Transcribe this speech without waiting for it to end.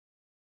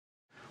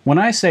When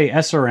I say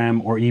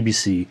SRM or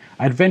EBC,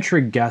 I'd venture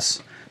a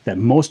guess that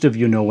most of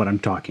you know what I'm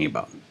talking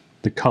about,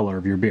 the color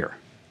of your beer.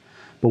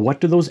 But what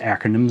do those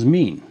acronyms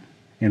mean?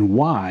 And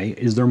why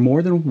is there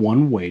more than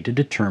one way to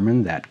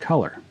determine that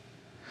color?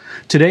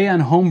 Today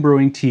on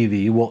Homebrewing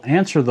TV, we'll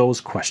answer those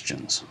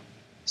questions.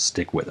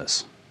 Stick with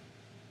us.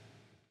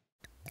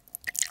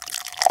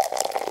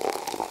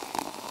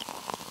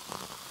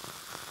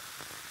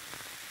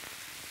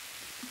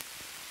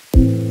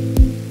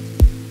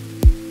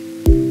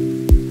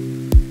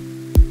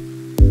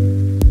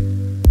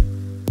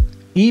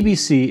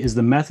 EBC is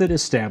the method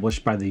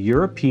established by the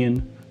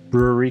European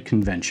Brewery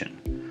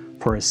Convention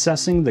for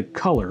assessing the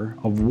color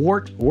of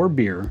wort or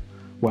beer,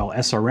 while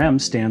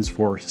SRM stands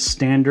for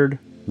Standard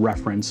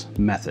Reference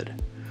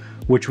Method,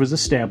 which was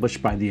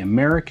established by the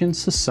American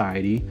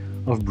Society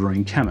of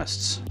Brewing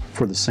Chemists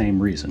for the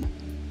same reason.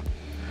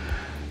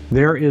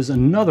 There is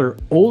another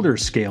older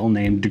scale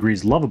named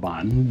Degrees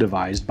Lovibond,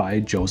 devised by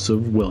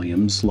Joseph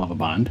Williams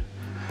Lovibond,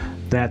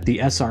 that the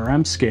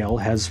SRM scale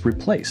has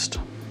replaced.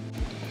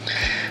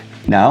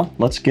 Now,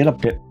 let's get a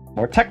bit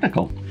more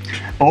technical.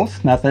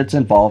 Both methods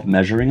involve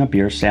measuring a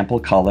beer sample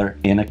color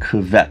in a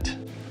cuvette.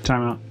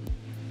 Time out.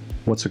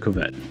 What's a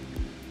cuvette?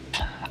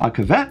 A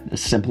cuvette is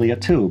simply a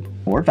tube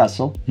or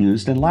vessel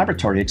used in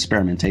laboratory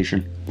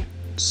experimentation.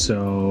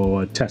 So,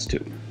 a test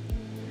tube.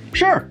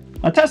 Sure,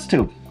 a test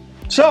tube.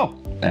 So,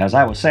 as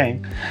I was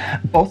saying,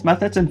 both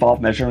methods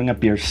involve measuring a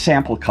beer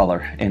sample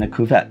color in a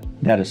cuvette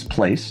that is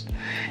placed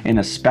in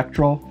a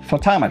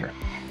spectrophotometer.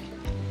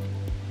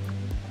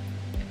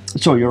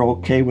 So you're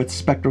okay with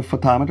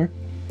spectrophotometer?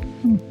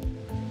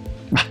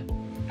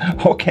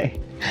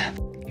 Okay.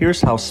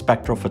 Here's how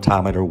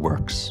spectrophotometer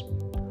works.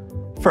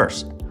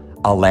 First,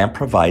 a lamp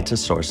provides a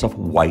source of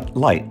white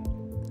light.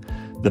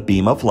 The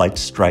beam of light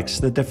strikes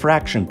the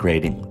diffraction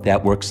grating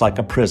that works like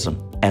a prism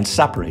and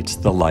separates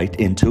the light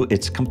into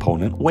its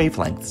component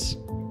wavelengths.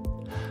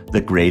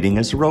 The grating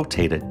is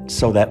rotated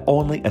so that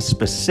only a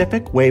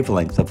specific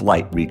wavelength of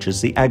light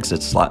reaches the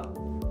exit slot.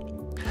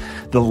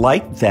 The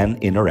light then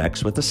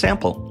interacts with the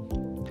sample.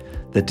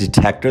 The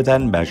detector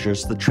then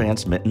measures the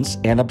transmittance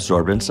and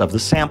absorbance of the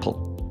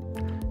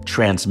sample.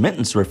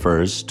 Transmittance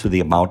refers to the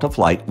amount of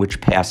light which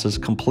passes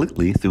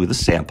completely through the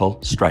sample,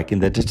 striking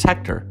the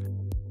detector,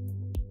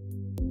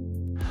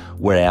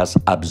 whereas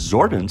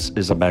absorbance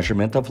is a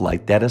measurement of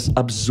light that is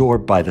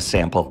absorbed by the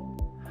sample.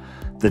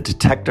 The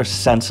detector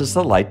senses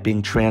the light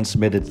being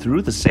transmitted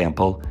through the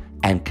sample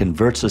and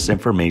converts this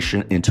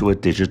information into a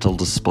digital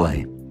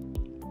display.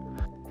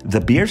 The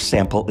beer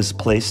sample is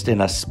placed in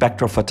a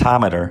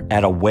spectrophotometer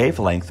at a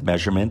wavelength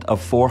measurement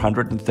of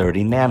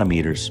 430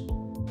 nanometers.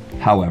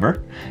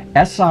 However,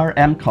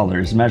 SRM color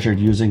is measured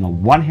using a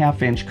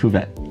 1/2 inch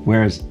cuvette,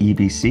 whereas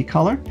EBC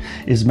color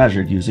is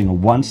measured using a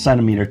 1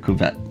 centimeter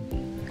cuvette.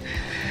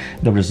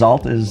 The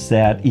result is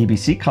that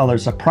EBC color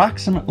is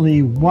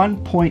approximately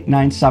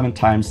 1.97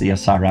 times the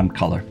SRM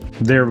color,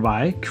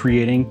 thereby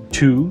creating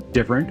two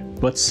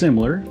different but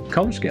similar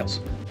color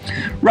scales.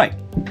 Right.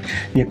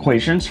 The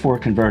equations for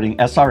converting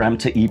SRM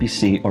to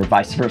EBC or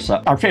vice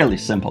versa are fairly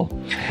simple.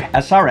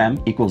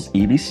 SRM equals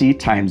EBC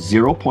times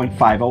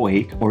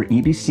 0.508 or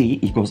EBC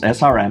equals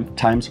SRM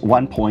times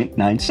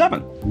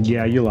 1.97.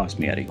 Yeah, you lost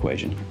me at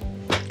equation.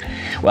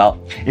 Well,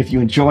 if you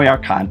enjoy our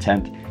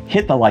content,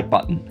 hit the like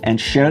button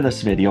and share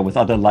this video with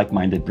other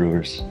like-minded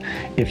brewers.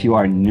 If you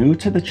are new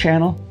to the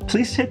channel,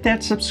 please hit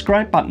that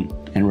subscribe button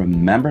and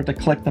remember to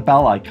click the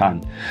bell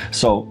icon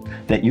so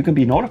that you can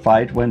be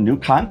notified when new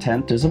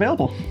content is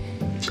available.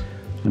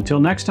 Until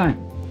next time,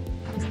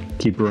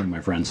 keep brewing, my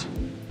friends.